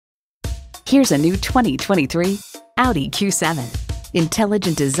Here's a new 2023 Audi Q7.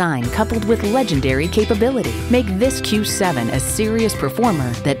 Intelligent design coupled with legendary capability make this Q7 a serious performer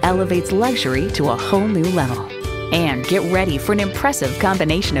that elevates luxury to a whole new level. And get ready for an impressive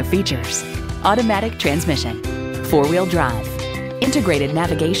combination of features: automatic transmission, four-wheel drive, integrated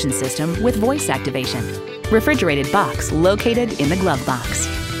navigation system with voice activation, refrigerated box located in the glove box,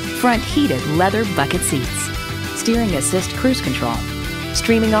 front heated leather bucket seats, steering assist cruise control,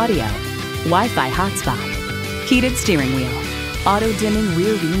 streaming audio, Wi-Fi hotspot, heated steering wheel, auto-dimming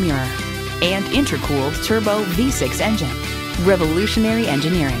rear view mirror, and intercooled turbo V6 engine. Revolutionary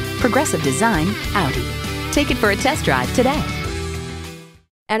engineering, progressive design, Audi. Take it for a test drive today.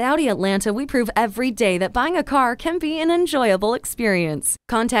 At Audi Atlanta, we prove every day that buying a car can be an enjoyable experience.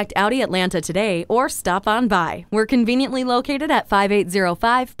 Contact Audi Atlanta today or stop on by. We're conveniently located at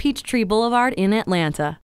 5805 Peachtree Boulevard in Atlanta.